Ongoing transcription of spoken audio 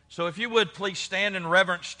So if you would, please stand in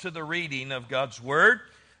reverence to the reading of God's Word.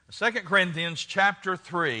 2 Corinthians chapter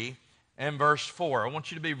 3 and verse 4. I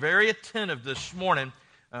want you to be very attentive this morning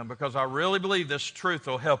because I really believe this truth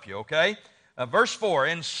will help you, okay? Verse 4,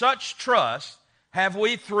 in such trust have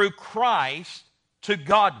we through Christ to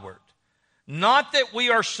Godward. Not that we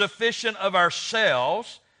are sufficient of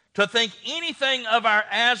ourselves to think anything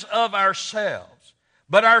as of ourselves,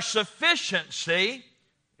 but our sufficiency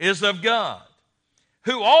is of God,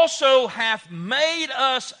 who also hath made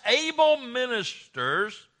us able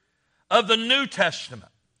ministers of the New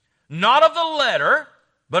Testament, not of the letter,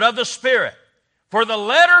 but of the Spirit. For the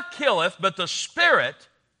letter killeth, but the Spirit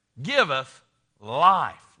giveth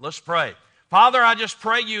life. Let's pray. Father, I just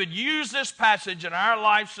pray you would use this passage in our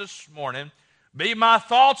lives this morning. Be my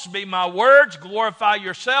thoughts, be my words, glorify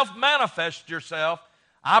yourself, manifest yourself.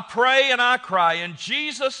 I pray and I cry in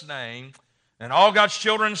Jesus' name. And all God's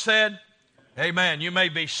children said, amen. You may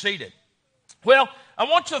be seated. Well, I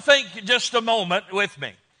want you to think just a moment with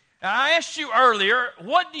me. Now, I asked you earlier,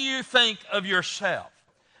 what do you think of yourself?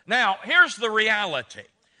 Now, here's the reality.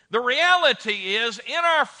 The reality is in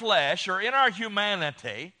our flesh or in our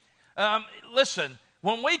humanity, listen,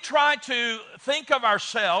 when we try to think of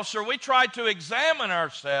ourselves or we try to examine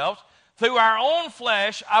ourselves through our own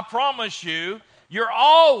flesh, I promise you, you're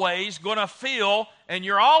always going to feel and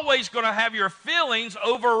you're always going to have your feelings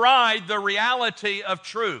override the reality of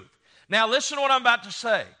truth. Now, listen to what I'm about to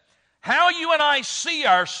say. How you and I see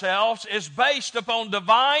ourselves is based upon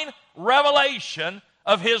divine revelation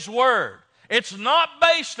of His Word. It's not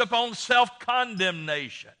based upon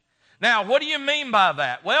self-condemnation. Now, what do you mean by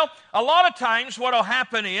that? Well, a lot of times what will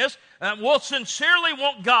happen is we'll sincerely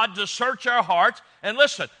want God to search our hearts. And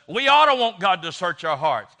listen, we ought to want God to search our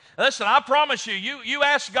hearts. Listen, I promise you, you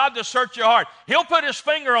ask God to search your heart. He'll put His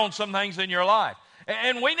finger on some things in your life.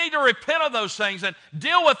 And we need to repent of those things and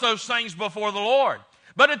deal with those things before the Lord.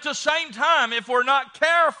 But at the same time, if we're not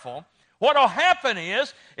careful, what will happen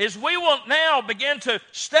is we will now begin to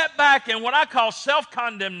step back in what I call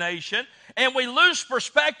self-condemnation, and we lose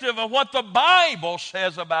perspective of what the Bible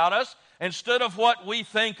says about us instead of what we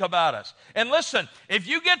think about us. And listen, if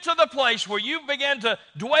you get to the place where you begin to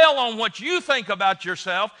dwell on what you think about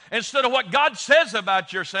yourself instead of what God says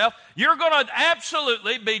about yourself, you're going to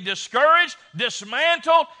absolutely be discouraged,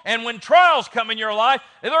 dismantled, and when trials come in your life,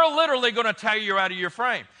 they're literally going to tear you out of your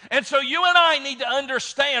frame. And so you and I need to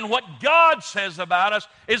understand what God says about us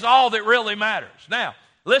is all that really matters. Now,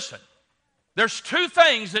 listen, there's two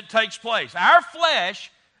things that takes place. Our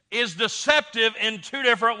flesh is deceptive in two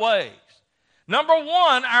different ways. Number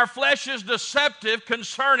one, our flesh is deceptive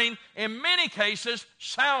concerning, in many cases,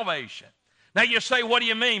 salvation. Now you say, what do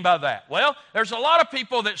you mean by that? Well, there's a lot of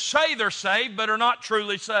people that say they're saved but are not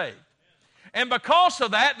truly saved. And because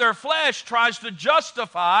of that, their flesh tries to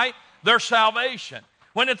justify their salvation,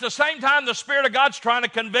 when at the same time the Spirit of God's trying to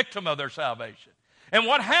convict them of their salvation. And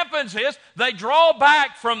what happens is they draw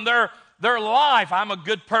back from their life. I'm a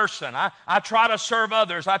good person. I try to serve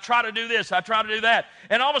others. I try to do this. I try to do that.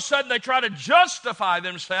 And all of a sudden they try to justify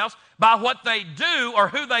themselves by what they do or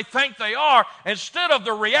who they think they are instead of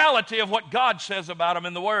the reality of what God says about them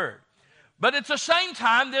in the Word. But at the same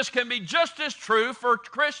time, this can be just as true for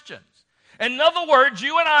Christians. In other words,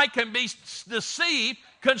 you and I can be deceived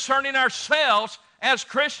concerning ourselves as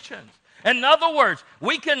Christians. In other words,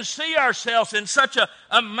 we can see ourselves in such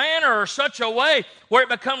a manner or such a way where it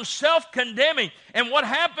becomes self-condemning. And what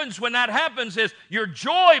happens when that happens is your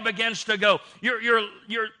joy begins to go. Your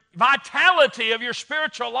vitality of your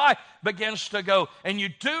spiritual life begins to go. And you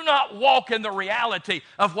do not walk in the reality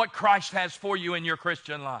of what Christ has for you in your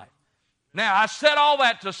Christian life. Now, I said all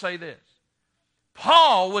that to say this.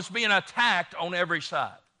 Paul was being attacked on every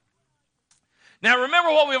side. Now,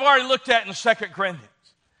 remember what we've already looked at in 2 Corinthians.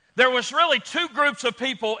 There was really two groups of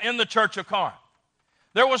people in the church of Corinth.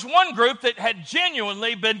 There was one group that had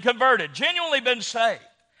genuinely been converted, genuinely been saved.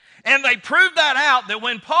 And they proved that out that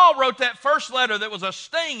when Paul wrote that first letter that was a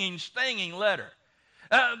stinging letter,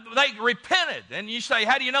 they repented. And you say,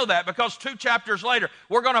 how do you know that? Because 2 chapters later,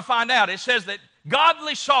 we're going to find out. It says that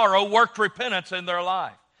godly sorrow worked repentance in their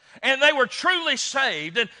life. And they were truly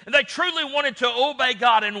saved, and they truly wanted to obey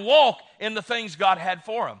God and walk in the things God had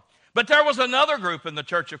for them. But there was another group in the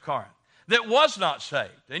church of Corinth that was not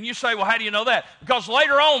saved. And you say, well, how do you know that? Because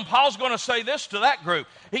later on, Paul's going to say this to that group.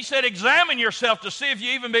 He said, examine yourself to see if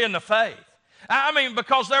you even be in the faith. I mean,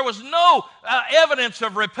 because there was no evidence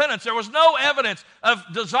of repentance. There was no evidence of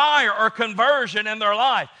desire or conversion in their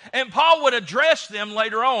life. And Paul would address them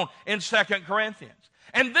later on in 2 Corinthians.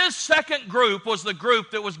 And this second group was the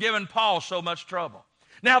group that was giving Paul so much trouble.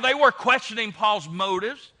 Now, they were questioning Paul's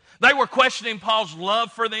motives. They were questioning Paul's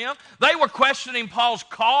love for them. They were questioning Paul's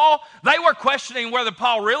call. They were questioning whether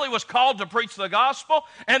Paul really was called to preach the gospel.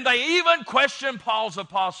 And they even questioned Paul's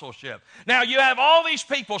apostleship. Now, you have all these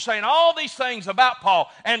people saying all these things about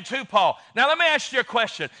Paul and to Paul. Now, let me ask you a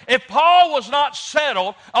question. If Paul was not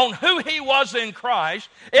settled on who he was in Christ,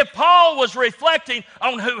 if Paul was reflecting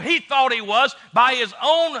on who he thought he was by his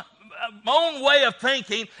own way of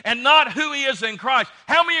thinking and not who he is in Christ,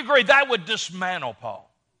 how many agree that would dismantle Paul?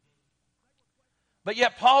 But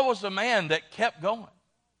yet Paul was a man that kept going.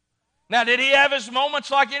 Now, did he have his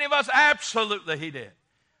moments like any of us? Absolutely he did.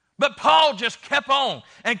 But Paul just kept on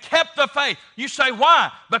and kept the faith. You say,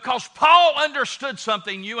 why? Because Paul understood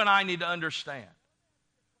something you and I need to understand.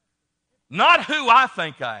 Not who I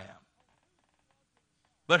think I am,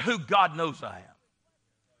 but who God knows I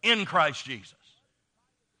am in Christ Jesus.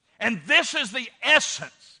 And this is the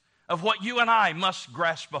essence of what you and I must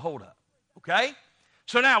grasp a hold of. Okay?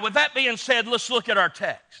 So now, with that being said, let's look at our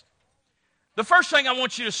text. The first thing I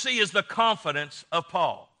want you to see is the confidence of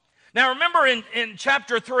Paul. Now, remember in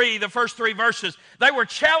chapter 3, the first 3 verses, they were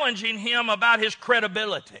challenging him about his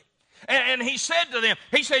credibility. And he said to them,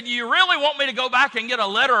 he said, do you really want me to go back and get a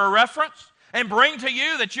letter of reference and bring to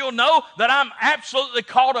you that you'll know that I'm absolutely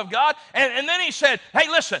called of God? And then he said, hey,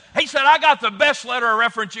 listen, he said, I got the best letter of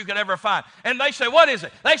reference you could ever find. And they said, what is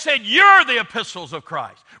it? They said, you're the epistles of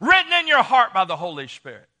Christ, written in your heart by the Holy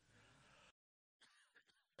Spirit.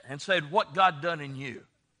 And said, what God done in you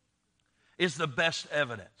is the best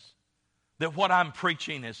evidence that what I'm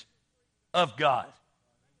preaching is of God,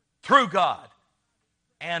 through God,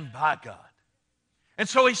 and by God. And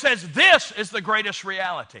so he says this is the greatest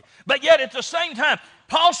reality. But yet at the same time,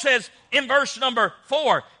 Paul says in verse number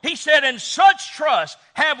 4, he said, in such trust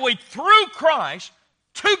have we through Christ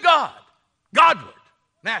to God, Godward.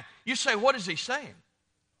 Now, you say, what is he saying?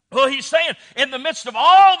 Well, he's saying in the midst of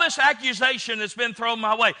all this accusation that's been thrown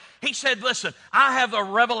my way, he said, listen, I have a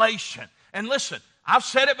revelation. And listen, I've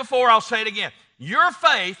said it before, I'll say it again. Your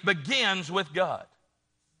faith begins with God.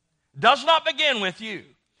 Does not begin with you.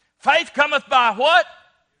 Faith cometh by what?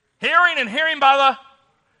 Hearing, and hearing by the...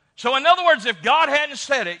 So in other words, if God hadn't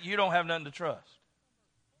said it, you don't have nothing to trust.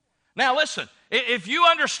 Now listen, if you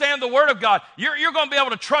understand the Word of God, you're going to be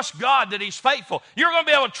able to trust God that He's faithful. You're going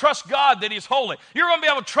to be able to trust God that He's holy. You're going to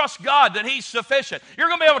be able to trust God that He's sufficient. You're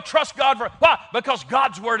going to be able to trust God for... Why? Because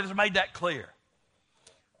God's Word has made that clear.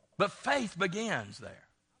 But faith begins there.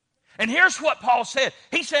 And here's what Paul said.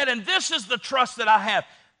 He said, and this is the trust that I have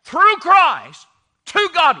through Christ to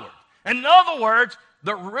Godward. In other words,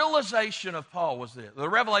 the realization of Paul was this. The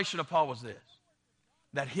revelation of Paul was this.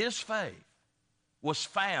 That his faith was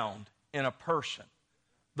found in a person,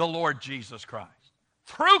 the Lord Jesus Christ.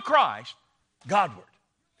 Through Christ, Godward.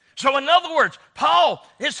 So in other words, Paul,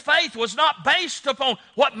 his faith was not based upon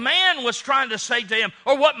what man was trying to say to him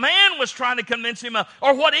or what man was trying to convince him of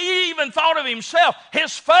or what he even thought of himself.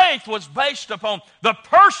 His faith was based upon the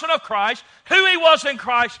person of Christ, who he was in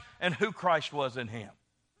Christ, and who Christ was in him.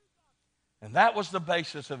 And that was the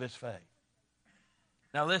basis of his faith.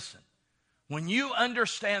 Now listen, when you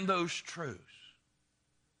understand those truths,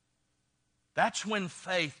 that's when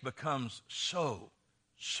faith becomes so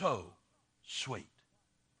sweet.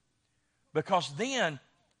 Because then,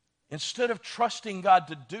 instead of trusting God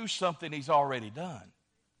to do something He's already done,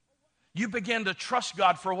 you begin to trust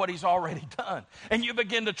God for what He's already done. And you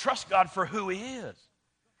begin to trust God for who He is.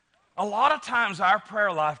 A lot of times our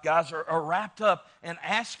prayer life, guys, are wrapped up in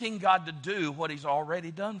asking God to do what He's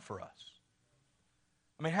already done for us.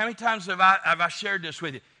 I mean, how many times have I shared this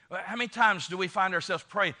with you? How many times do we find ourselves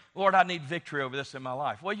praying, Lord, I need victory over this in my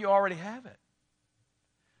life? Well, you already have it.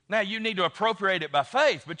 Now, you need to appropriate it by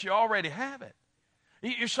faith, but you already have it.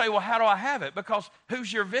 You say, well, how do I have it? Because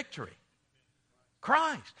who's your victory?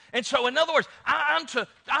 Christ. And so, in other words, I'm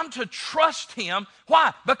to trust Him.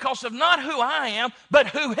 Why? Because of not who I am, but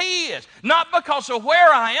who He is. Not because of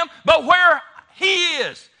where I am, but where He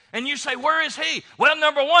is. And you say, where is He? Well,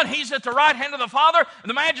 number one, He's at the right hand of the Father.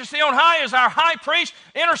 The Majesty on high is our high priest,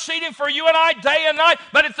 interceding for you and I day and night.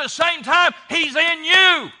 But at the same time, He's in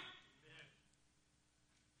you.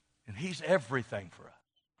 And He's everything for us.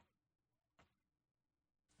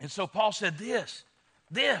 And so Paul said this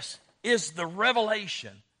is the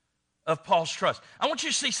revelation of Paul's trust. I want you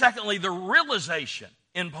to see, secondly, the realization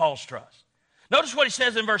in Paul's trust. Notice what he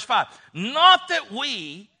says in verse 5. Not that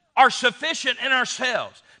we are sufficient in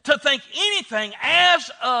ourselves to think anything as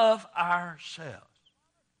of ourselves.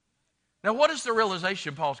 Now, what is the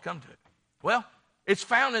realization Paul's come to? Well, it's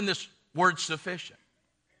found in this word sufficient.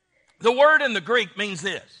 The word in the Greek means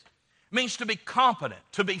this. It means to be competent,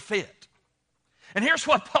 to be fit. And here's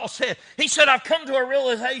what Paul said. He said, I've come to a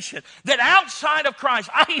realization that outside of Christ,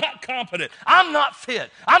 I'm not competent. I'm not fit.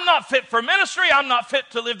 I'm not fit for ministry. I'm not fit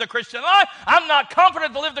to live the Christian life. I'm not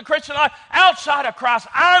competent to live the Christian life. Outside of Christ,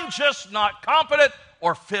 I'm just not competent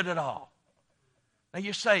or fit at all. Now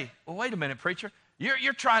you say, well, wait a minute, preacher.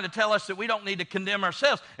 You're trying to tell us that we don't need to condemn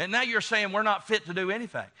ourselves, and now you're saying we're not fit to do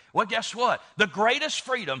anything. Well, guess what? The greatest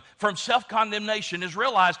freedom from self-condemnation is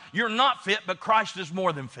realize you're not fit, but Christ is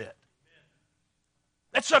more than fit.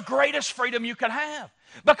 That's the greatest freedom you can have.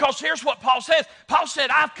 Because here's what Paul says. Paul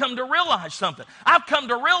said, I've come to realize something. I've come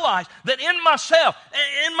to realize that in myself,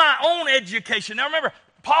 in my own education. Now remember,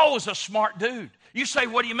 Paul was a smart dude. You say,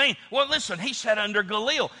 what do you mean? Well, listen, he sat under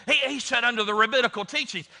Gamaliel. He sat under the rabbinical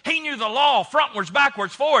teachings. He knew the law frontwards,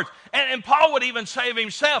 backwards, forwards. And Paul would even say of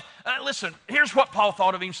himself, listen, here's what Paul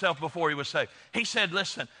thought of himself before he was saved. He said,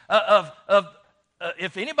 listen,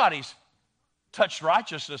 if anybody's touched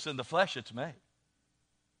righteousness in the flesh, it's me.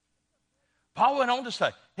 Paul went on to say,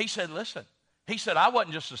 he said, listen, he said, I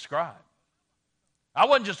wasn't just a scribe. I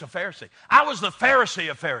wasn't just a Pharisee. I was the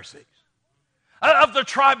Pharisee of Pharisees. Of the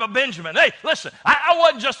tribe of Benjamin. Hey, listen, I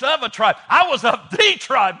wasn't just of a tribe. I was of the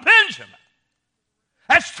tribe, Benjamin.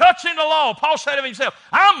 That's touching the law. Paul said of himself,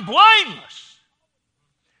 I'm blameless.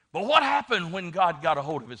 But what happened when God got a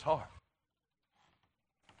hold of his heart?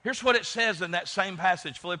 Here's what it says in that same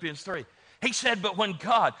passage, Philippians 3. He said, but when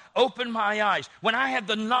God opened my eyes, when I had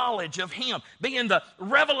the knowledge of him, being the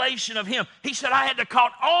revelation of him, he said, I had to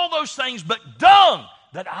count all those things but dung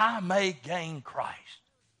that I may gain Christ.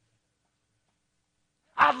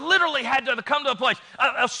 I literally had to come to a place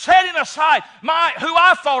of setting aside who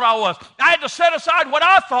I thought I was. I had to set aside what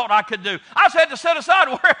I thought I could do. I had to set aside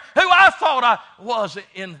who I thought I was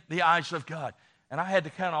in the eyes of God. And I had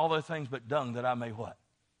to count all those things but dung that I may what?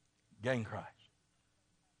 Gain Christ.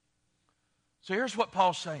 So here's what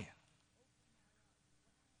Paul's saying.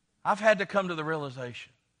 I've had to come to the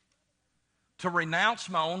realization to renounce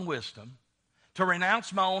my own wisdom, to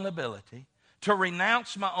renounce my own ability, to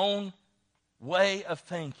renounce my own way of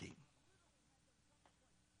thinking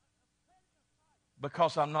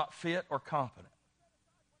because I'm not fit or competent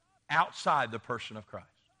outside the person of Christ.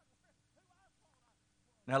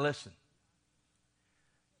 Now listen,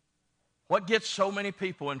 what gets so many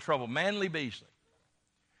people in trouble? Manley Beasley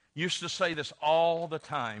used to say this all the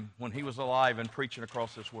time when he was alive and preaching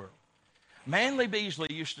across this world. Manley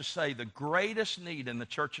Beasley used to say the greatest need in the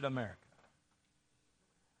church in America,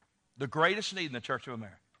 the greatest need in the church of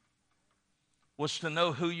America was to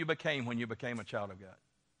know who you became when you became a child of God.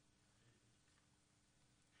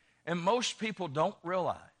 And most people don't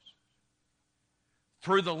realize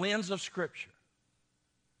through the lens of Scripture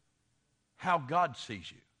how God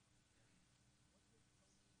sees you.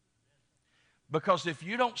 Because if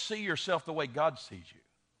you don't see yourself the way God sees you,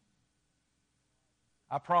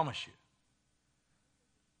 I promise you,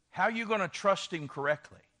 how are you going to trust Him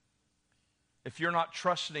correctly if you're not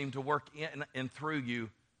trusting Him to work in and through you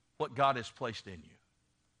what God has placed in you?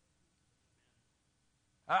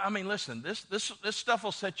 I mean, listen, this stuff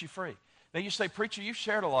will set you free. Now you say, preacher, you've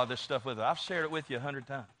shared a lot of this stuff with us. I've shared it with you 100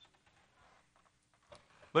 times.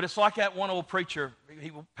 But it's like that one old preacher,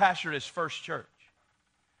 he pastored his first church.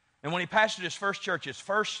 And when he pastored his first church, his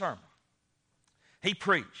first sermon, he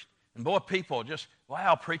preached. And boy, people just,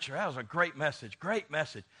 wow, preacher, that was a great message, great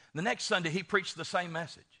message. The next Sunday, he preached the same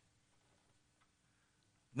message.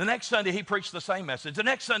 The next Sunday, he preached the same message. The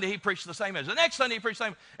next Sunday, he preached the same message. The next Sunday, he preached the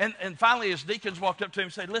same. And finally, his deacons walked up to him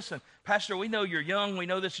and said, listen, Pastor, we know you're young. We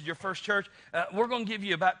know this is your first church. We're going to give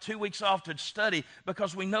you about 2 weeks off to study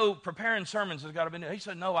because we know preparing sermons has got to be new. He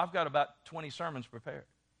said, no, I've got about 20 sermons prepared.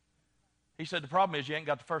 He said, the problem is you ain't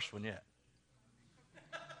got the first one yet.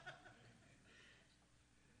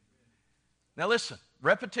 Now listen,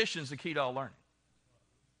 repetition is the key to all learning.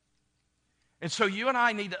 And so you and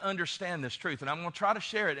I need to understand this truth. And I'm going to try to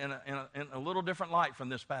share it in a little different light from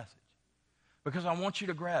this passage because I want you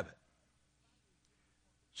to grab it.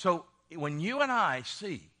 So when you and I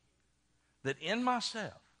see that in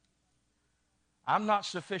myself, I'm not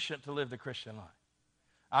sufficient to live the Christian life.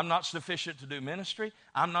 I'm not sufficient to do ministry.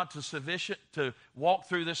 I'm not sufficient to walk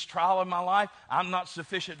through this trial in my life. I'm not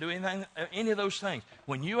sufficient to do any of those things.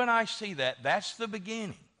 When you and I see that, that's the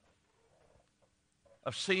beginning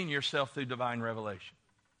of seeing yourself through divine revelation.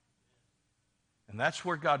 And that's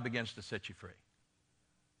where God begins to set you free.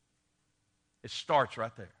 It starts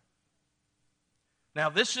right there. Now,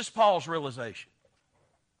 this is Paul's realization.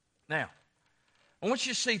 Now, I want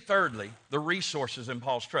you to see, thirdly, the resources in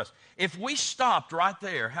Paul's trust. If we stopped right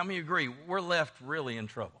there, how many agree we're left really in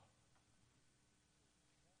trouble?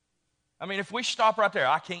 I mean, if we stop right there,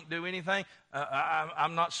 I can't do anything,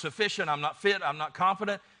 I'm not sufficient, I'm not fit, I'm not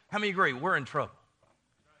confident, how many agree? We're in trouble.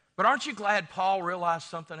 But aren't you glad Paul realized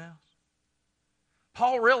something else?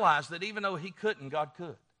 Paul realized that even though he couldn't, God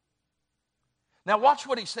could. Now watch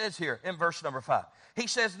what he says here in verse number 5. He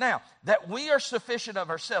says, now, that we are sufficient of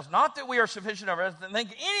ourselves, not that we are sufficient of ourselves to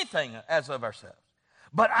think anything as of ourselves,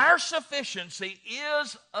 but our sufficiency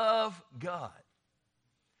is of God.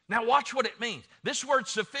 Now watch what it means. This word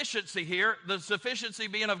sufficiency here, the sufficiency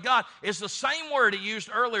being of God, is the same word he used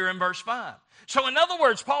earlier in verse 5. So in other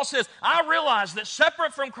words, Paul says, I realize that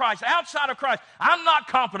separate from Christ, outside of Christ, I'm not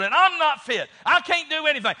competent, I'm not fit, I can't do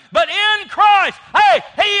anything. But in Christ, hey,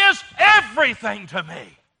 He is everything to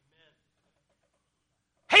me.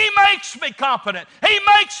 He makes me competent. He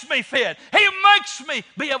makes me fit. He makes me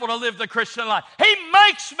be able to live the Christian life. He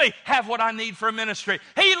makes me have what I need for ministry.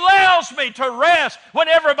 He allows me to rest when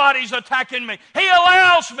everybody's attacking me. He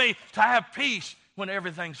allows me to have peace when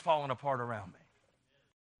everything's falling apart around me.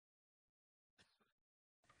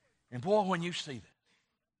 And boy, when you see that,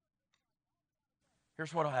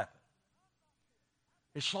 here's what will happen.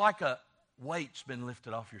 It's like a weight's been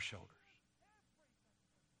lifted off your shoulders.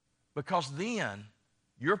 Because then,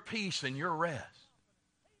 your peace and your rest,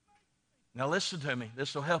 now listen to me,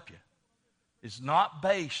 this will help you, is not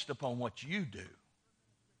based upon what you do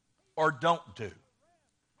or don't do.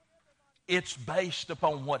 It's based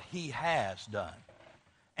upon what He has done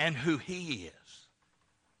and who He is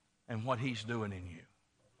and what He's doing in you.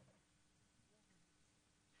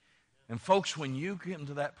 And folks, when you get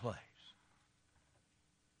into that place,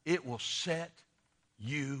 it will set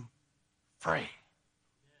you free.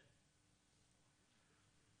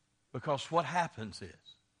 Because what happens is,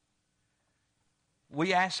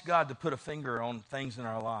 we ask God to put a finger on things in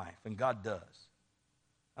our life, and God does.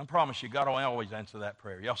 I promise you, God will always answer that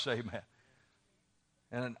prayer. Y'all say amen.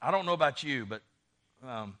 And I don't know about you, but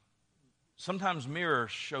sometimes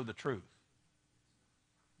mirrors show the truth.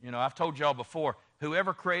 You know, I've told y'all before,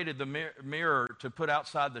 whoever created the mirror to put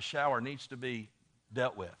outside the shower needs to be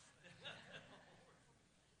dealt with.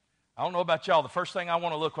 I don't know about y'all, the first thing I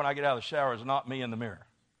want to look when I get out of the shower is not me in the mirror.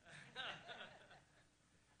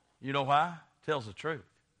 You know why? It tells the truth.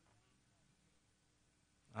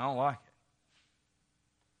 I don't like it.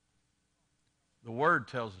 The Word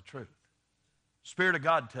tells the truth. Spirit of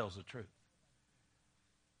God tells the truth.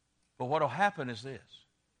 But what will happen is this.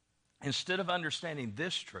 Instead of understanding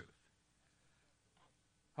this truth,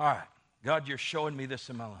 all right, God, you're showing me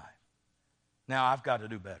this in my life. Now I've got to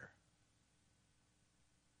do better.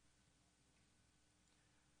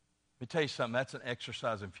 Let me tell you something, that's an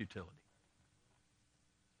exercise in futility.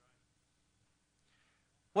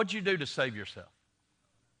 What'd you do to save yourself?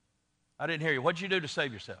 I didn't hear you. What'd you do to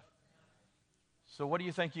save yourself? So what do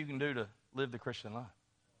you think you can do to live the Christian life?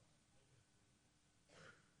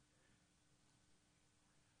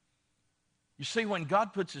 You see, when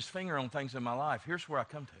God puts His finger on things in my life, here's where I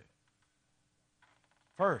come to.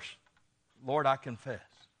 First, Lord, I confess.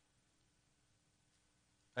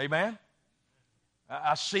 Amen?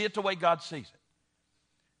 I see it the way God sees it.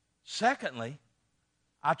 Secondly,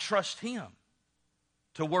 I trust Him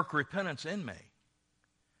to work repentance in me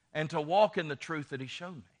and to walk in the truth that He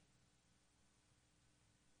showed me.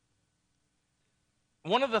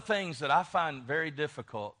 One of the things that I find very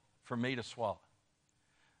difficult for me to swallow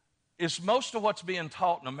is most of what's being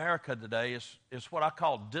taught in America today is what I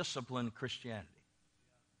call disciplined Christianity.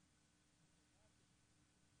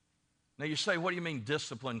 Now you say, what do you mean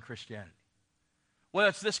disciplined Christianity? Well,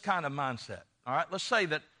 it's this kind of mindset. All right, let's say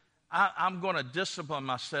that I'm going to discipline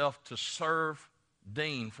myself to serve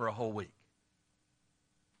Dean for a whole week.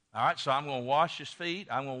 All right, so I'm going to wash his feet.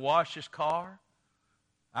 I'm going to wash his car.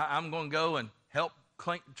 I'm going to go and help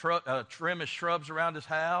trim his shrubs around his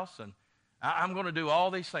house, and I'm going to do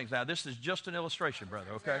all these things. Now, this is just an illustration,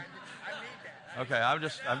 brother. Okay. Okay, I'm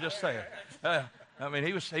just saying. I mean,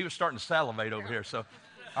 he was starting to salivate over here. So,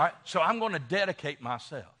 all right, so I'm going to dedicate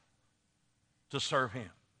myself to serve him.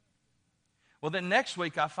 Well, then next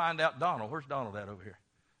week I find out Donald. Where's Donald at over here?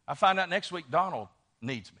 I find out next week Donald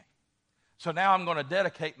needs me. So now I'm going to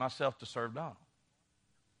dedicate myself to serve Donald.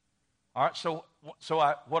 All right, so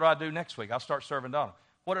what do I do next week? I'll start serving Donald.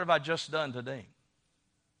 What have I just done to Dean?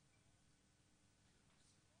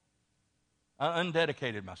 I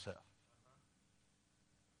undedicated myself.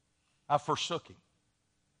 I forsook him.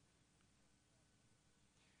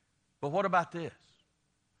 But what about this?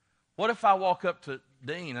 What if I walk up to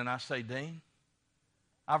Dean and I say, Dean,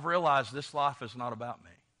 I've realized this life is not about me.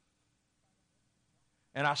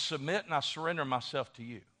 And I submit and I surrender myself to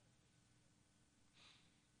you.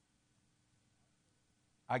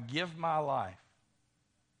 I give my life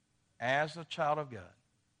as a child of God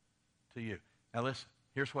to you. Now listen,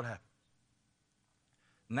 here's what happened.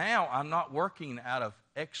 Now I'm not working out of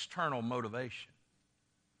external motivation,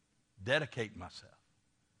 dedicating myself.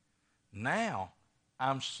 Now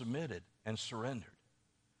I'm submitted and surrendered.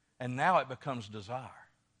 And now it becomes desire,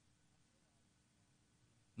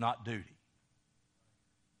 not duty.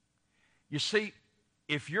 You see,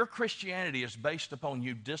 if your Christianity is based upon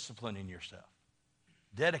you disciplining yourself,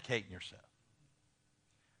 dedicating yourself,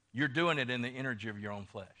 you're doing it in the energy of your own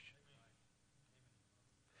flesh.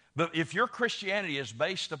 But if your Christianity is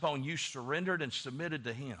based upon you surrendered and submitted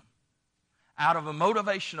to Him out of a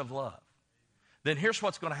motivation of love, then here's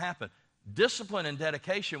what's going to happen. Discipline and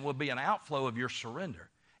dedication will be an outflow of your surrender.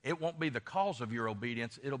 It won't be the cause of your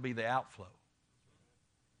obedience. It'll be the outflow.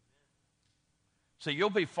 See, you'll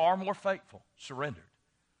be far more faithful, surrendered,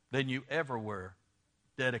 than you ever were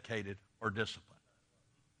dedicated or disciplined.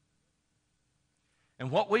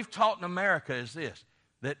 And what we've taught in America is this,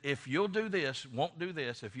 that if you'll do this, won't do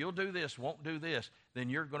this, if you'll do this, won't do this, then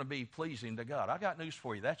you're going to be pleasing to God. I got news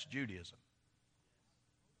for you. That's Judaism.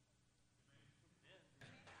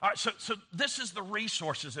 All right, so this is the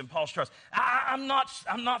resources in Paul's trust. I'm not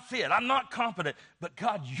fit. I'm not competent. But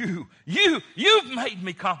God, you've made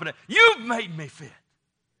me competent. You've made me fit.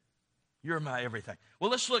 You're my everything. Well,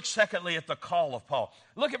 let's look secondly at the call of Paul.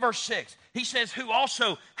 Look at verse 6. He says, who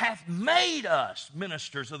also hath made us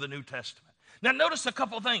ministers of the New Testament. Now, notice a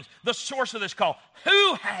couple things. The source of this call.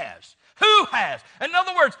 Who has? Who has? In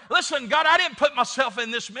other words, listen, God, I didn't put myself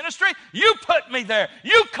in this ministry. You put me there.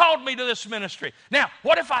 You called me to this ministry. Now,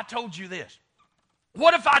 what if I told you this?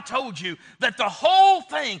 What if I told you that the whole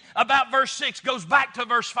thing about verse 6 goes back to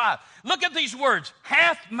verse 5? Look at these words.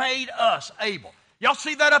 Hath made us able. Y'all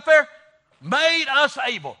see that up there? Made us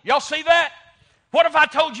able. Y'all see that? What if I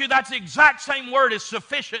told you that's the exact same word as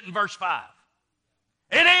sufficient in verse 5?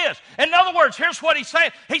 It is. In other words, here's what he's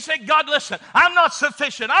saying. He said, God, listen, I'm not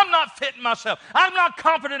sufficient. I'm not fitting myself. I'm not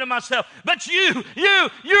competent in myself. But you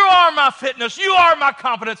are my fitness. You are my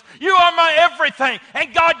competence. You are my everything.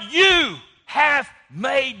 And God, you have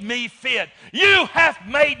made me fit. You have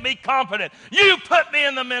made me competent. You put me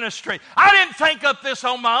in the ministry. I didn't think up this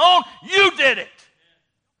on my own. You did it.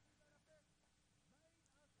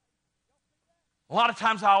 A lot of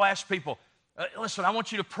times I'll ask people, listen, I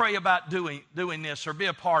want you to pray about doing this or be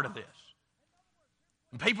a part of this.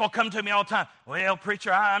 And people come to me all the time, well,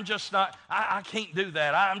 preacher, I'm just not, I can't do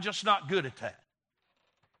that. I'm just not good at that.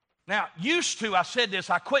 Now, used to, I said this,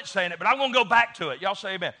 I quit saying it, but I'm going to go back to it. Y'all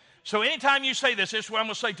say amen. So anytime you say this is what I'm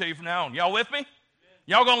going to say to you from now on. Y'all with me?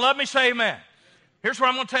 Y'all going to love me? Say amen. Here's what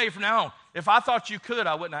I'm going to tell you from now on. If I thought you could,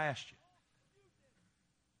 I wouldn't have asked you.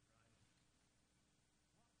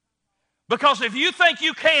 Because if you think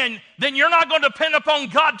you can, then you're not going to depend upon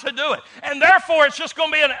God to do it. And therefore, it's just going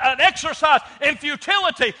to be an exercise in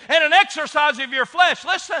futility and an exercise of your flesh.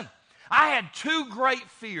 Listen, I had two great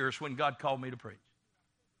fears when God called me to preach.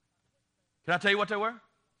 Can I tell you what they were?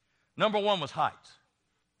 Number one was heights.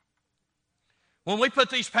 When we put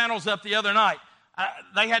these panels up the other night,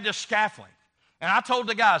 they had this scaffolding. And I told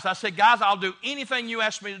the guys, I said, guys, I'll do anything you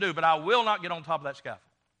ask me to do, but I will not get on top of that scaffold.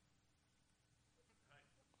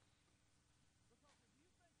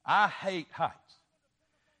 I hate heights.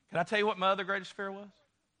 Can I tell you what my other greatest fear was?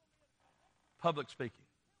 Public speaking.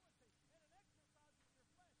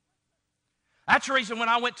 That's the reason when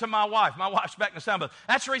I went to my wife's back in the sound booth.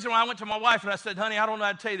 That's the reason when I went to my wife and I said, honey, I don't know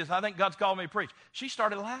how to tell you this. I think God's called me to preach. She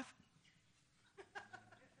started laughing.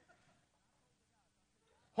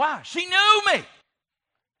 Why? She knew me.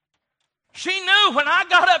 She knew when I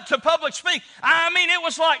got up to public speak, it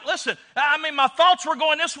was like, listen, my thoughts were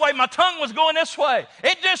going this way, my tongue was going this way.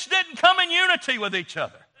 It just didn't come in unity with each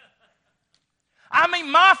other.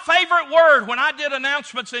 My favorite word when I did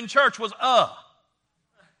announcements in church was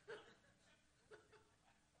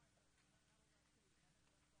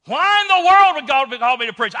Why in the world would God call me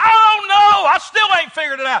to preach? I don't know. I still ain't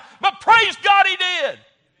figured it out. But praise God He did.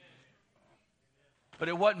 But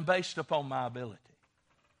it wasn't based upon my ability.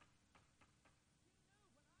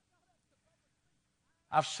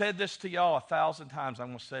 I've said this to y'all 1,000 times. I'm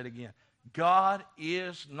going to say it again. God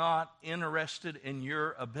is not interested in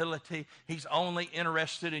your ability. He's only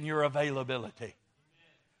interested in your availability.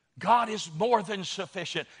 God is more than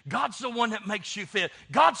sufficient. God's the one that makes you fit.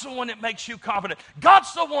 God's the one that makes you competent.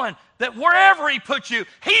 God's the one that wherever He puts you,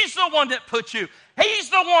 He's the one that puts you. He's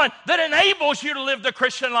the one that enables you to live the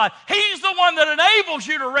Christian life. He's the one that enables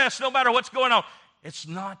you to rest no matter what's going on. It's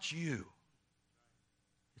not you.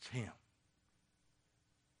 It's Him.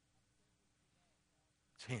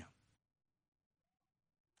 Him.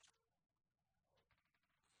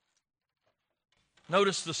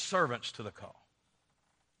 Notice the servants to the call.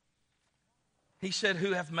 He said,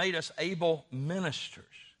 who have made us able ministers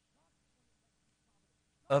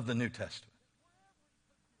of the New Testament.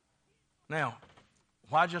 Now,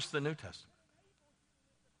 why just the New Testament?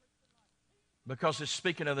 Because it's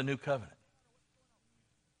speaking of the new covenant.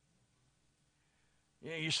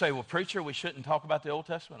 You say, well, preacher, we shouldn't talk about the Old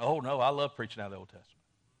Testament. Oh, no, I love preaching out of the Old Testament.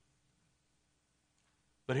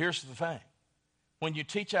 But here's the thing. When you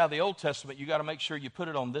teach out of the Old Testament, you got to make sure you put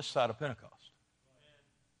it on this side of Pentecost.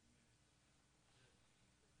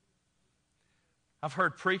 I've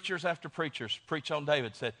heard preachers after preachers preach on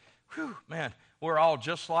David, said, whew, man, we're all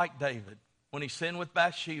just like David when he sinned with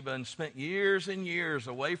Bathsheba and spent years and years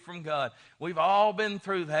away from God. We've all been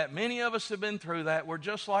through that. Many of us have been through that. We're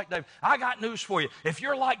just like David. I got news for you. If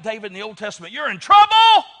you're like David in the Old Testament, you're in trouble.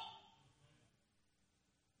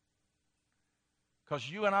 Because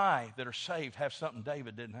you and I that are saved have something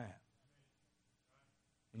David didn't have.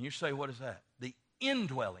 And you say, what is that? The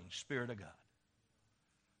indwelling Spirit of God.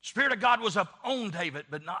 Spirit of God was up on David,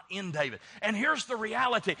 but not in David. And here's the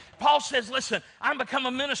reality. Paul says, listen, I've become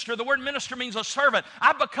a minister. The word minister means a servant.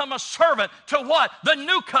 I've become a servant to what? The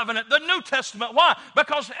new covenant, the New Testament. Why?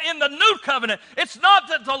 Because in the new covenant, it's not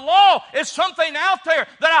that the law is something out there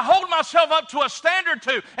that I hold myself up to a standard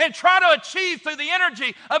to and try to achieve through the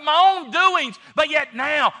energy of my own doings. But yet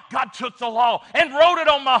now, God took the law and wrote it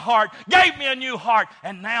on my heart, gave me a new heart,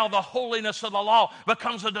 and now the holiness of the law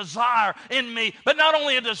becomes a desire in me. But not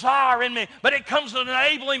only a desire in me, but it comes with an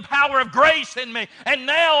enabling power of grace in me. And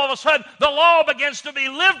now all of a sudden the law begins to be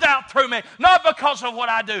lived out through me, not because of what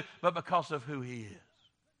I do, but because of who He is.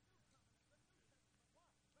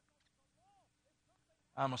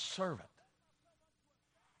 I'm a servant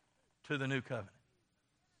to the new covenant.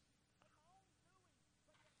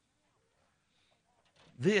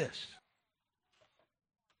 This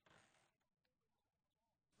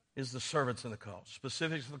is the servants in the call.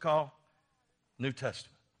 Specifics of the call, New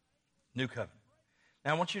Testament. New covenant.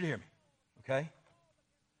 Now I want you to hear me, okay?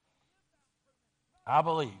 I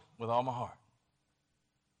believe with all my heart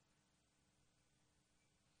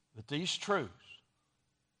that these truths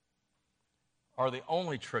are the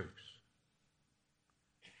only truths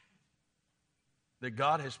that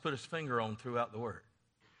God has put His finger on throughout the Word.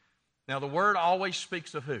 Now the Word always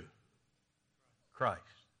speaks of who? Christ.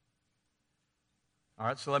 All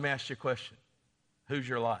right, so let me ask you a question. Who's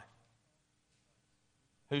your life?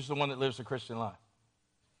 Who's the one that lives the Christian life?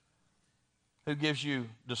 Who gives you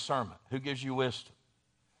discernment? Who gives you wisdom?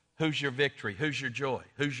 Who's your victory? Who's your joy?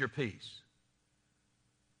 Who's your peace?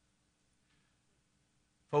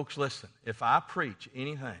 Folks, listen. If I preach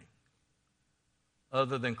anything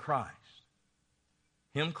other than Christ,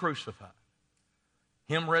 Him crucified,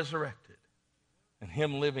 Him resurrected, and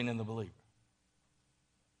Him living in the believer,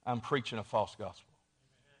 I'm preaching a false gospel.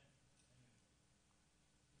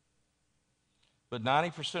 But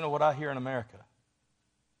 90% of what I hear in America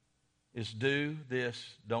is do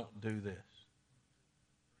this, don't do this.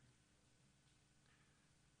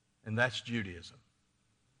 And that's Judaism.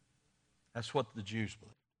 That's what the Jews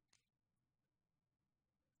believe.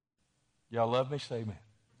 Y'all love me? Say amen.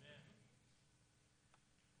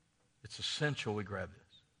 It's essential we grab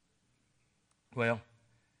this. Well,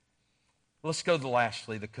 let's go to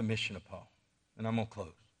lastly, the commission of Paul. And I'm going to close.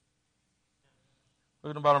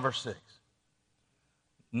 Look at the bottom of verse 6.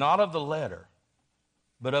 Not of the letter,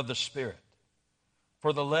 but of the Spirit.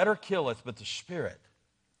 For the letter killeth, but the Spirit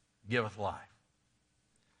giveth life.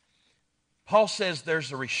 Paul says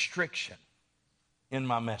there's a restriction in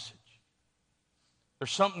my message.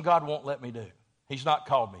 There's something God won't let me do. He's not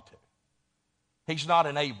called me to. He's not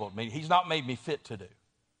enabled me. He's not made me fit to do.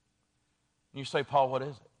 And you say, Paul, what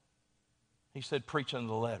is it? He said, preaching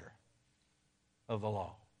the letter of the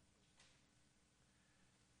law.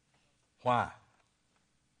 Why?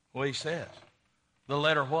 Well, he says, the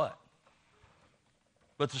letter what?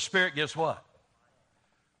 But the Spirit gives what?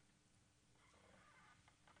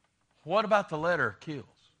 What about the letter kills?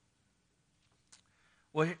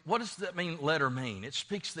 Well, what does that letter mean? It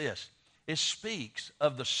speaks this. It speaks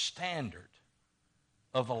of the standard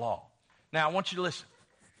of the law. Now, I want you to listen.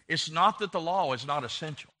 It's not that the law is not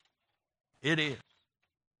essential. It is.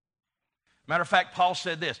 Matter of fact, Paul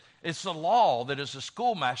said this. It's the law that is the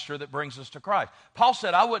schoolmaster that brings us to Christ. Paul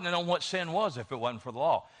said, I wouldn't have known what sin was if it wasn't for the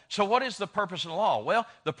law. So what is the purpose of the law? Well,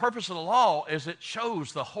 the purpose of the law is it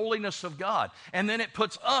shows the holiness of God. And then it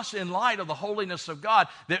puts us in light of the holiness of God.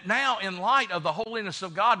 That now in light of the holiness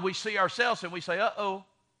of God, we see ourselves and we say, uh-oh.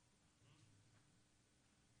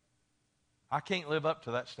 I can't live up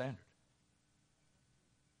to that standard.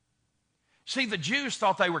 See, the Jews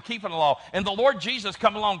thought they were keeping the law, and the Lord Jesus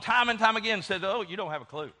come along time and time again and said, oh, you don't have a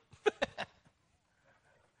clue.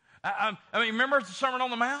 I mean, remember the Sermon on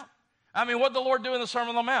the Mount? I mean, what did the Lord do in the Sermon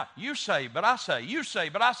on the Mount? You say, but I say. You say,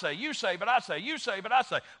 but I say. You say, but I say. You say, but I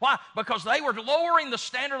say. Why? Because they were lowering the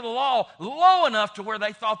standard of the law low enough to where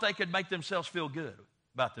they thought they could make themselves feel good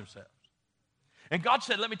about themselves. And God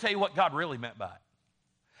said, let me tell you what God really meant by it.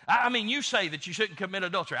 I mean, you say that you shouldn't commit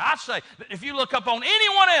adultery. I say that if you look up on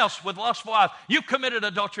anyone else with lustful eyes, you've committed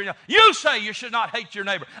adultery. You say you should not hate your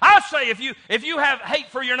neighbor. I say if you have hate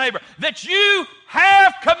for your neighbor, that you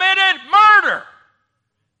have committed murder.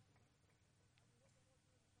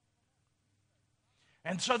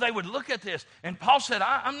 And so they would look at this, and Paul said,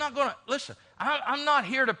 I'm not going to, listen, I'm not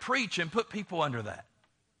here to preach and put people under that.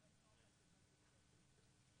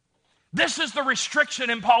 This is the restriction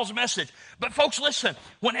in Paul's message. But folks, listen,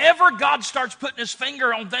 whenever God starts putting his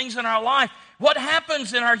finger on things in our life, what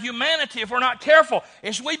happens in our humanity, if we're not careful,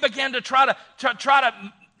 is we begin to try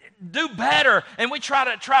to do better, and we try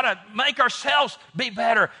to make ourselves be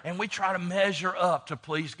better, and we try to measure up to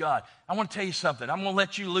please God. I want to tell you something. I'm going to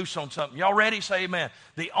let you loose on something. Y'all ready? Say amen.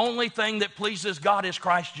 The only thing that pleases God is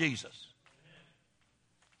Christ Jesus.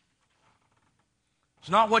 It's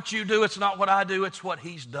not what you do. It's not what I do. It's what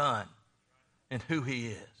he's done and who he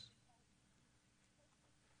is.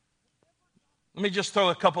 Let me just throw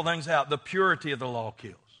a couple things out. The purity of the law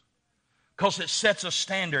kills, because it sets a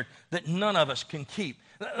standard that none of us can keep.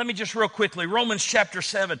 Let me just real quickly, Romans chapter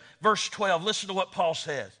 7, verse 12. Listen to what Paul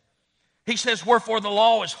says. He says, wherefore the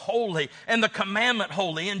law is holy, and the commandment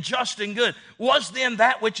holy, and just and good. Was then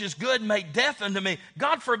that which is good made death unto me?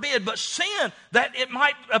 God forbid, but sin, that it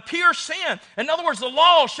might appear sin. In other words, the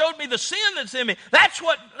law showed me the sin that's in me. That's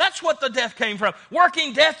what the death came from.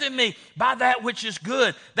 Working death in me by that which is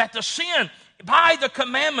good, that the sin by the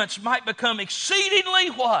commandments might become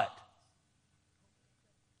exceedingly what?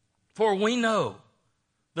 For we know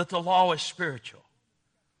that the law is spiritual,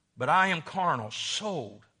 but I am carnal,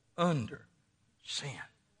 sold under sin.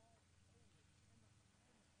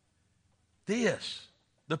 This,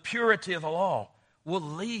 the purity of the law, will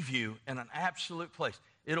leave you in an absolute place.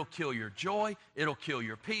 It'll kill your joy. It'll kill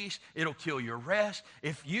your peace. It'll kill your rest.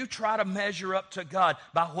 If you try to measure up to God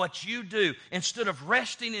by what you do instead of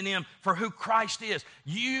resting in him for who Christ is,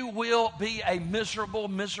 you will be a miserable,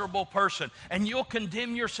 miserable person. And you'll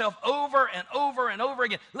condemn yourself over and over and over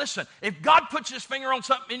again. Listen, if God puts his finger on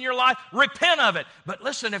something in your life, repent of it. But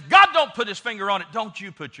listen, if God don't put his finger on it, don't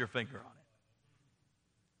you put your finger on it.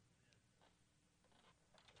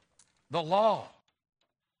 The law.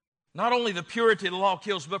 Not only the purity of the law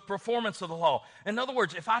kills, but performance of the law. In other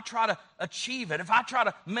words, if I try to achieve it, if I try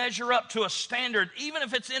to measure up to a standard, even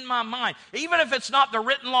if it's in my mind, even if it's not the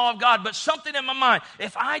written law of God, but something in my mind,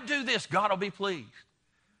 if I do this, God will be pleased.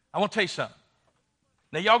 I want to tell you something.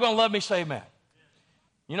 Now, y'all going to love me, say amen.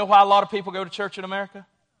 You know why a lot of people go to church in America?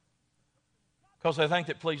 Because they think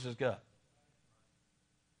it pleases God.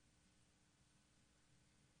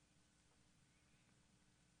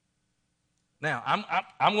 Now,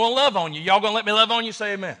 I'm going to love on you. Y'all going to let me love on you?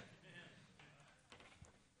 Say amen.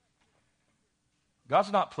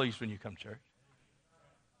 God's not pleased when you come to church.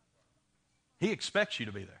 He expects you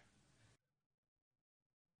to be there.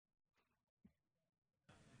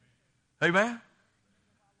 Amen?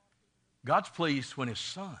 God's pleased when his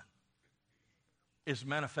Son is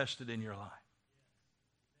manifested in your life.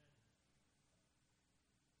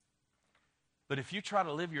 But if you try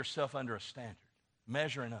to live yourself under a standard,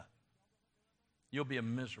 measuring up, you'll be a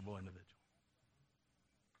miserable individual.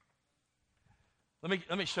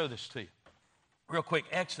 Let me show this to you. Real quick,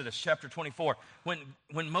 Exodus chapter 24.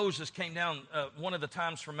 When Moses came down one of the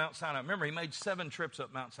times from Mount Sinai, remember he made 7 trips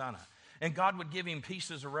up Mount Sinai. And God would give him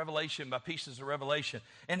pieces of revelation by pieces of revelation.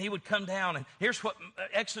 And he would come down, and here's what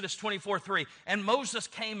Exodus 24:3. And Moses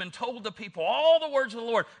came and told the people all the words of the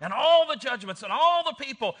Lord and all the judgments, and all the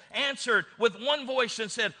people answered with one voice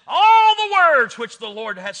and said, all the words which the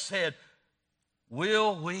Lord has said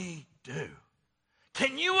will we do.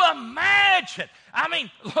 Can you imagine? I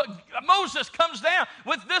mean, look, Moses comes down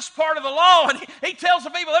with this part of the law, and he tells the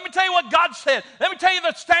people, let me tell you what God said. Let me tell you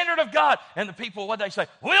the standard of God. And the people, what they say?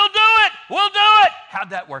 We'll do it. We'll do it. How'd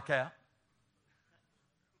that work out?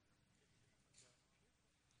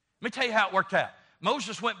 Let me tell you how it worked out.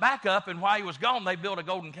 Moses went back up, and while he was gone, they built a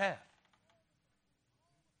golden calf.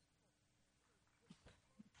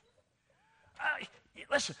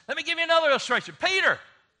 Listen, let me give you another illustration. Peter,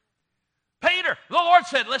 the Lord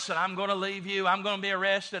said, listen, I'm going to leave you. I'm going to be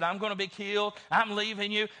arrested. I'm going to be killed. I'm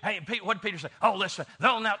leaving you. Hey, what did Peter say? Oh, listen,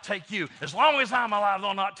 they'll not take you. As long as I'm alive,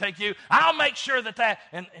 they'll not take you. I'll make sure that.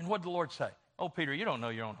 And what did the Lord say? Oh, Peter, you don't know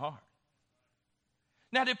your own heart.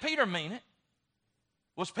 Now, did Peter mean it?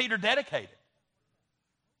 Was Peter dedicated?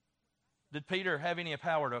 Did Peter have any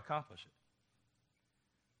power to accomplish it?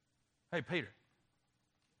 Hey, Peter,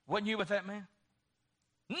 wasn't you with that man?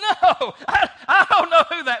 No, I don't know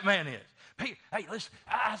who that man is. Peter, hey, listen,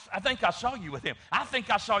 I think I saw you with him. I think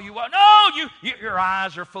I saw you. No, your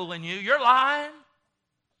eyes are fooling you. You're lying.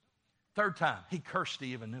 Third time, he cursed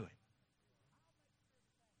he even knew it.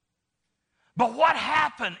 But what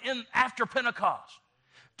happened after Pentecost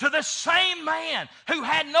to the same man who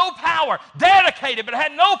had no power, dedicated, but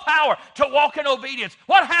had no power to walk in obedience?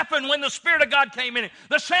 What happened when the Spirit of God came in him?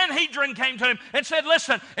 The Sanhedrin came to him and said,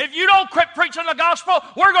 listen, if you don't quit preaching the gospel,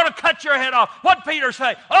 we're going to cut your head off. What did Peter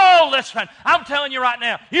say? Oh, listen, I'm telling you right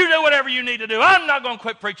now, you do whatever you need to do. I'm not going to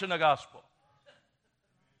quit preaching the gospel.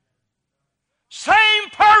 Same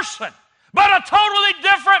person, but a totally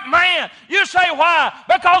different man. You say, why?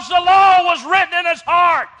 Because the law was written in his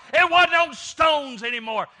heart. It wasn't on stones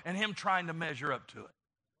anymore, and him trying to measure up to it.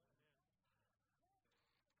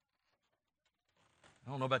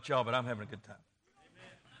 I don't know about y'all, but I'm having a good time.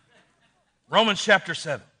 Romans chapter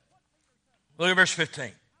 7. Look at verse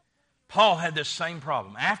 15. Paul had this same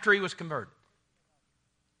problem after he was converted.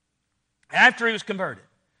 After he was converted,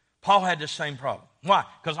 Paul had this same problem. Why?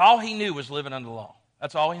 Because all he knew was living under the law.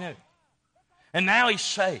 That's all he knew. And now he's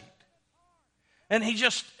saved. And he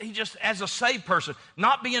just as a saved person,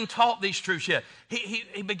 not being taught these truths yet,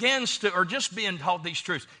 he begins to, or just being taught these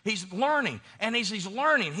truths, he's learning. And as he's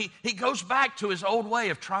learning, he goes back to his old way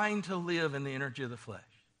of trying to live in the energy of the flesh.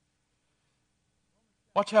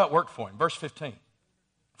 Watch how it worked for him. Verse 15.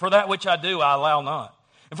 For that which I do, I allow not.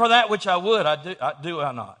 And for that which I would, I do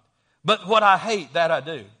not. But what I hate, that I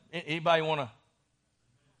do. Anybody want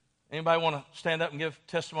to stand up and give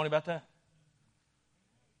testimony about that?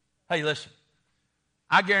 Hey, listen.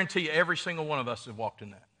 I guarantee you every single one of us have walked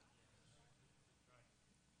in that.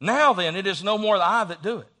 Now then, it is no more I that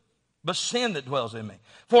do it, but sin that dwells in me.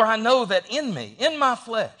 For I know that in me, in my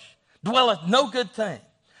flesh, dwelleth no good thing.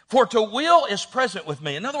 For to will is present with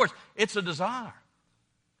me. In other words, it's a desire.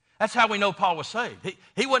 That's how we know Paul was saved.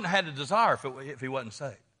 He wouldn't have had a desire if he wasn't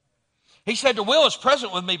saved. He said, the will is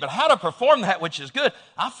present with me, but how to perform that which is good,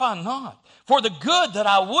 I find not. For the good that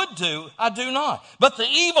I would do, I do not. But the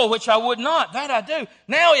evil which I would not, that I do.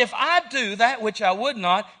 Now if I do that which I would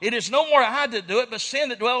not, it is no more I that do it, but sin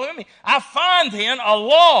that dwelleth in me. I find then a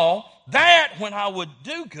law that when I would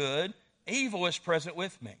do good, evil is present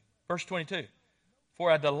with me. Verse 22.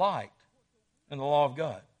 For I delight in the law of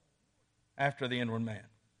God after the inward man.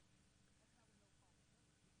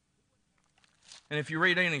 And if you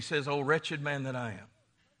read in, he says, O wretched man that I am,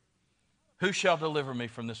 who shall deliver me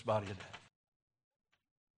from this body of death?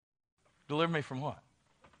 Deliver me from what?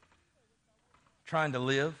 Trying to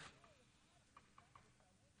live,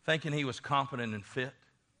 thinking he was competent and fit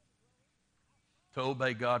to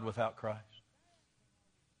obey God without Christ.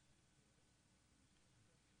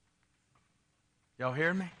 Y'all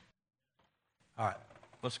hear me? All right,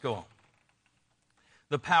 let's go on.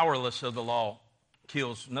 The powerless of the law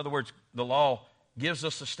kills. In other words, the law gives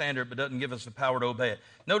us the standard but doesn't give us the power to obey it.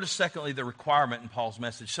 Notice, secondly, the requirement in Paul's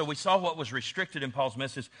message. So we saw what was restricted in Paul's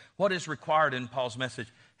message. What is required in Paul's message?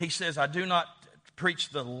 He says, I do not preach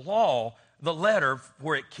the law, the letter,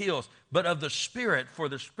 where it kills, but of the Spirit, for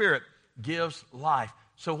the Spirit gives life.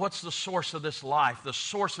 So what's the source of this life, the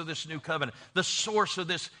source of this new covenant, the source of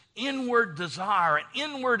this inward desire and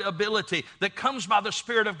inward ability that comes by the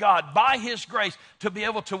Spirit of God, by His grace, to be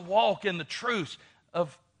able to walk in the truth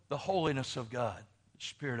of the holiness of God, the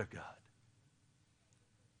Spirit of God.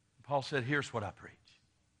 Paul said, here's what I preach.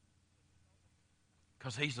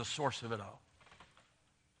 Because He's the source of it all.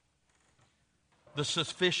 The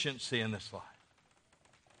sufficiency in this life.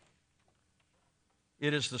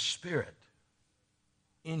 It is the Spirit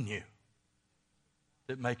in you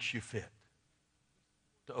that makes you fit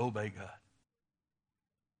to obey God.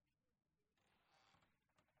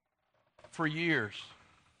 For years,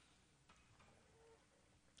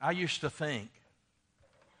 I used to think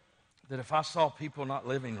that if I saw people not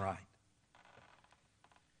living right,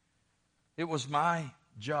 it was my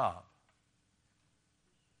job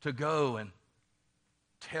to go and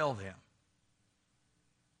tell them,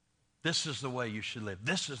 this is the way you should live.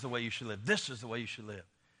 This is the way you should live. This is the way you should live.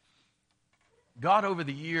 God over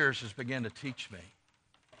the years has begun to teach me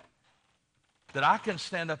that I can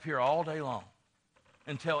stand up here all day long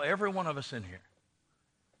and tell every one of us in here,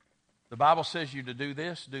 the Bible says you to do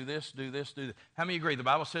this, do this, do this, do this. How many agree? The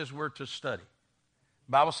Bible says we're to study.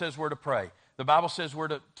 The Bible says we're to pray. The Bible says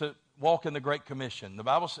we're to walk in the Great Commission. The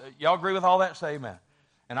Bible says, y'all agree with all that? Say amen.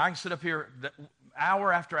 And I can sit up here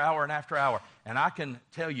hour after hour and after hour. And I can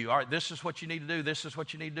tell you, all right, this is what you need to do, this is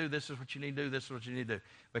what you need to do, this is what you need to do, this is what you need to do.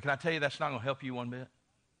 But can I tell you that's not going to help you one bit?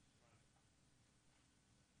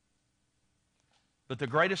 But the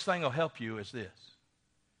greatest thing that will help you is this.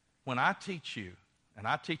 When I teach you, and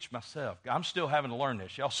I teach myself, I'm still having to learn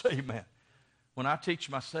this. Y'all say amen. When I teach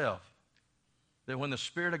myself that when the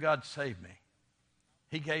Spirit of God saved me,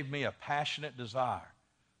 He gave me a passionate desire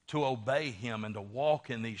to obey Him and to walk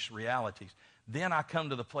in these realities. Then I come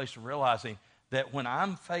to the place of realizing that when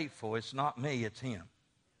I'm faithful, it's not me, it's Him.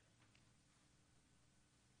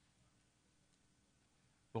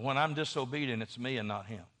 But when I'm disobedient, it's me and not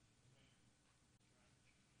Him.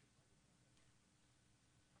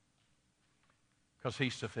 Because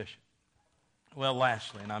He's sufficient. Well,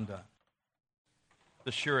 lastly, and I'm done,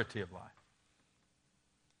 the surety of life.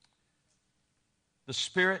 The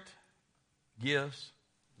Spirit gives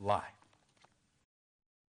life.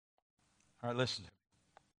 All right, listen to me.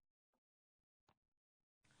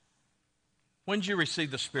 When did you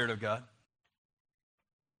receive the Spirit of God?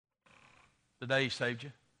 The day He saved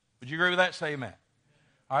you? Would you agree with that? Say amen.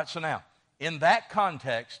 All right, so now, in that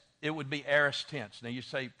context, it would be aorist tense. Now you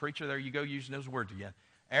say, preacher, there you go using those words again.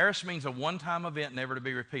 Aorist means a one-time event never to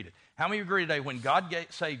be repeated. How many agree today when God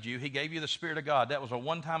saved you, He gave you the Spirit of God? That was a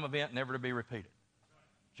one-time event never to be repeated.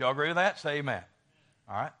 Do y'all agree with that? Say amen.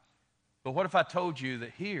 All right. But what if I told you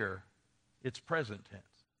that here it's present tense?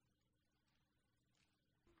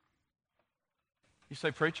 You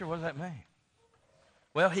say, preacher, what does that mean?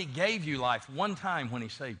 Well, He gave you life one time when He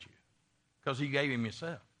saved you because He gave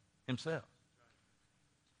Himself.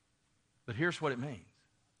 But here's what it means.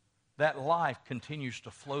 That life continues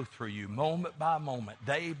to flow through you moment by moment,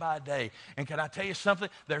 day by day. And can I tell you something?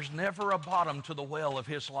 There's never a bottom to the well of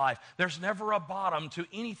His life. There's never a bottom to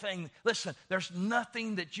anything. Listen, there's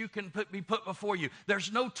nothing that you can be put before you.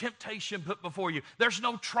 There's no temptation put before you. There's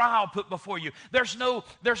no trial put before you. There's no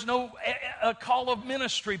a call of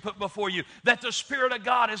ministry put before you that the Spirit of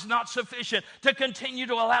God is not sufficient to continue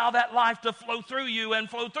to allow that life to flow through you and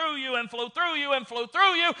flow through you and flow through you and flow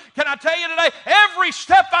through you. Can I tell you today, every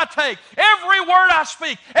step I take, every word I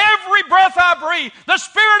speak, every breath I breathe, the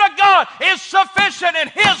Spirit of God is sufficient in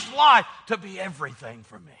His life to be everything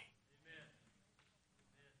for me. Amen.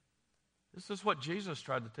 This is what Jesus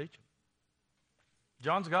tried to teach them.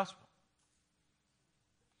 John's Gospel.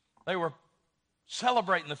 They were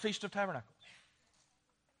celebrating the Feast of Tabernacles.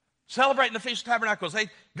 Celebrating the Feast of Tabernacles. They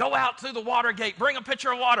go out through the water gate, bring a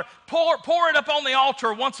pitcher of water, pour it up on the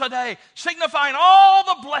altar once a day, signifying all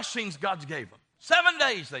the blessings God gave them. 7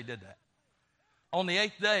 days they did that. On the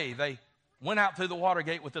 8th day, they went out through the water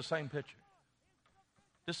gate with the same pitcher.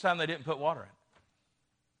 This time they didn't put water in it.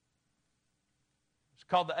 It's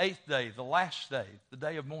called the 8th day, the last day, the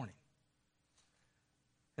day of mourning.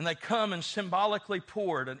 And they come and symbolically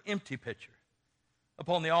poured an empty pitcher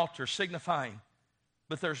upon the altar, signifying,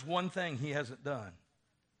 but there's one thing He hasn't done.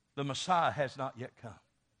 The Messiah has not yet come.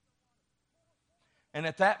 And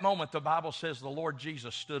at that moment, the Bible says the Lord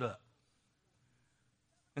Jesus stood up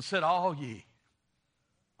and said, all ye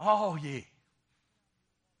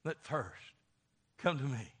that thirst, come to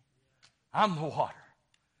me. I'm the water.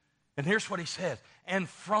 And here's what He said, and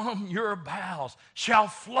from your bowels shall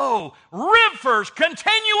flow rivers,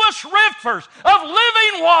 continuous rivers of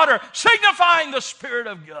living water, signifying the Spirit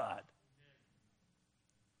of God.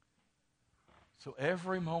 So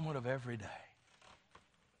every moment of every day,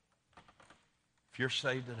 if you're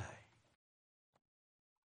saved today,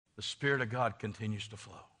 the Spirit of God continues to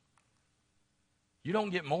flow. You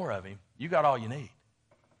don't get more of Him. You got all you need.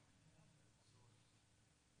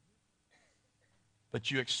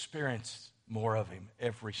 But you experience more of Him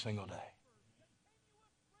every single day.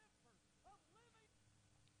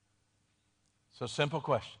 So, simple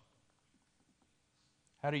question.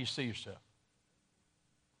 How do you see yourself?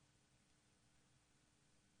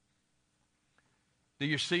 Do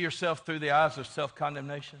you see yourself through the eyes of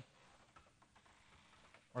self-condemnation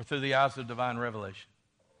or through the eyes of divine revelation?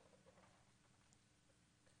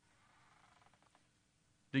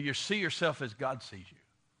 Do you see yourself as God sees you?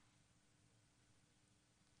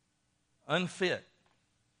 Unfit,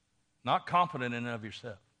 not competent in and of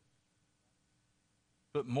yourself,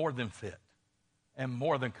 but more than fit and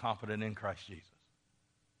more than competent in Christ Jesus.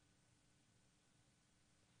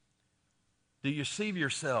 Do you see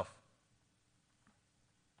yourself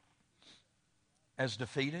as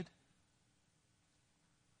defeated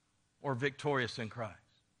or victorious in Christ?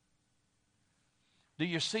 Do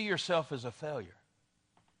you see yourself as a failure?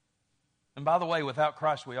 And by the way, without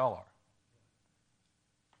Christ, we all are.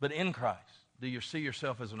 But in Christ, do you see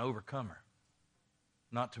yourself as an overcomer,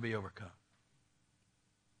 not to be overcome?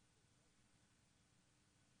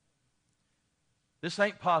 This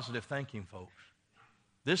ain't positive thinking, folks.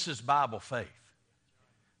 This is Bible faith.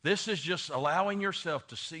 This is just allowing yourself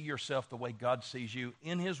to see yourself the way God sees you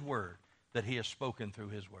in His Word that He has spoken through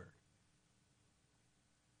His Word.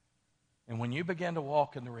 And when you begin to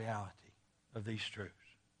walk in the reality of these truths,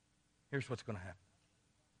 here's what's going to happen.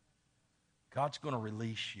 God's going to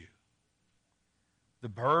release you. The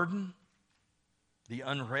burden, the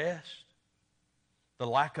unrest, the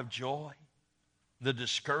lack of joy, the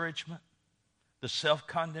discouragement, the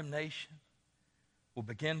self-condemnation will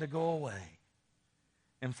begin to go away.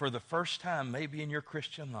 And for the first time, maybe in your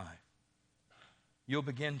Christian life, you'll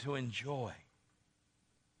begin to enjoy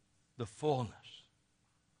the fullness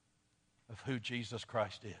of who Jesus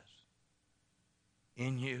Christ is.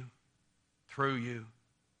 In you, through you,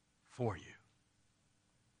 for you.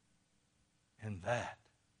 And that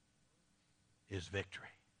is victory.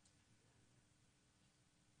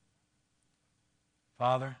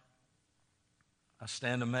 Father, I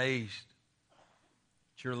stand amazed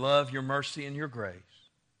at your love, your mercy, and your grace.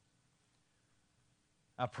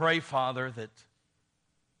 I pray, Father, that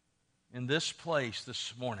in this place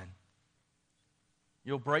this morning,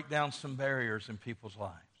 you'll break down some barriers in people's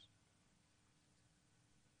lives.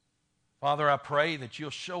 Father, I pray that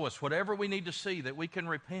you'll show us whatever we need to see that we can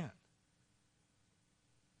repent.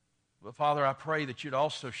 But Father, I pray that you'd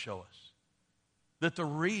also show us that the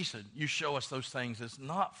reason you show us those things is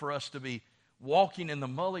not for us to be walking in the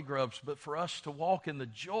mully grubs, but for us to walk in the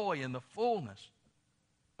joy and the fullness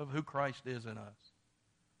of who Christ is in us.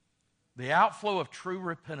 The outflow of true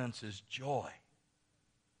repentance is joy.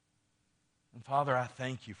 And Father, I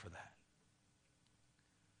thank you for that.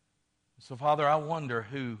 So Father, I wonder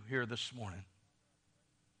who here this morning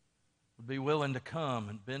would be willing to come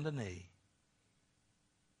and bend a knee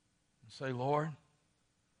and say, Lord,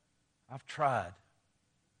 I've tried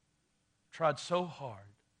so hard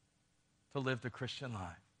to live the Christian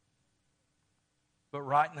life. But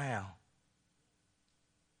right now,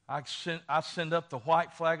 I send up the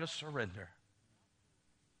white flag of surrender.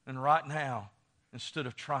 And right now, instead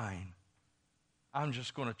of trying, I'm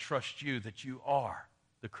just going to trust you that you are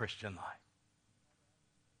the Christian life.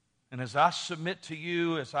 And as I submit to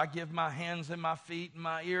you, as I give my hands and my feet and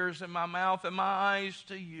my ears and my mouth and my eyes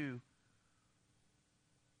to you,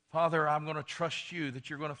 Father, I'm going to trust you that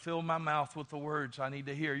you're going to fill my mouth with the words I need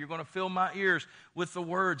to hear. You're going to fill my ears with the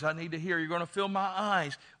words I need to hear. You're going to fill my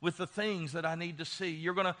eyes with the things that I need to see.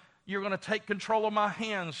 You're going to take control of my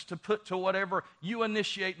hands to put to whatever you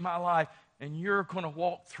initiate in my life. And you're going to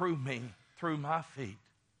walk through me, through my feet,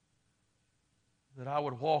 that I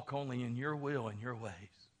would walk only in your will and your ways.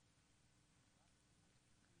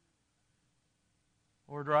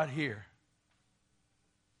 Lord, right here,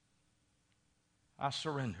 I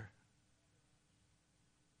surrender.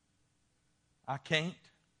 I can't.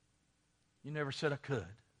 You never said I could.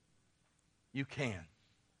 You can.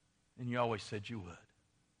 And you always said you would.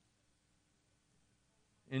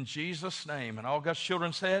 In Jesus' name. And all God's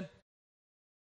children said,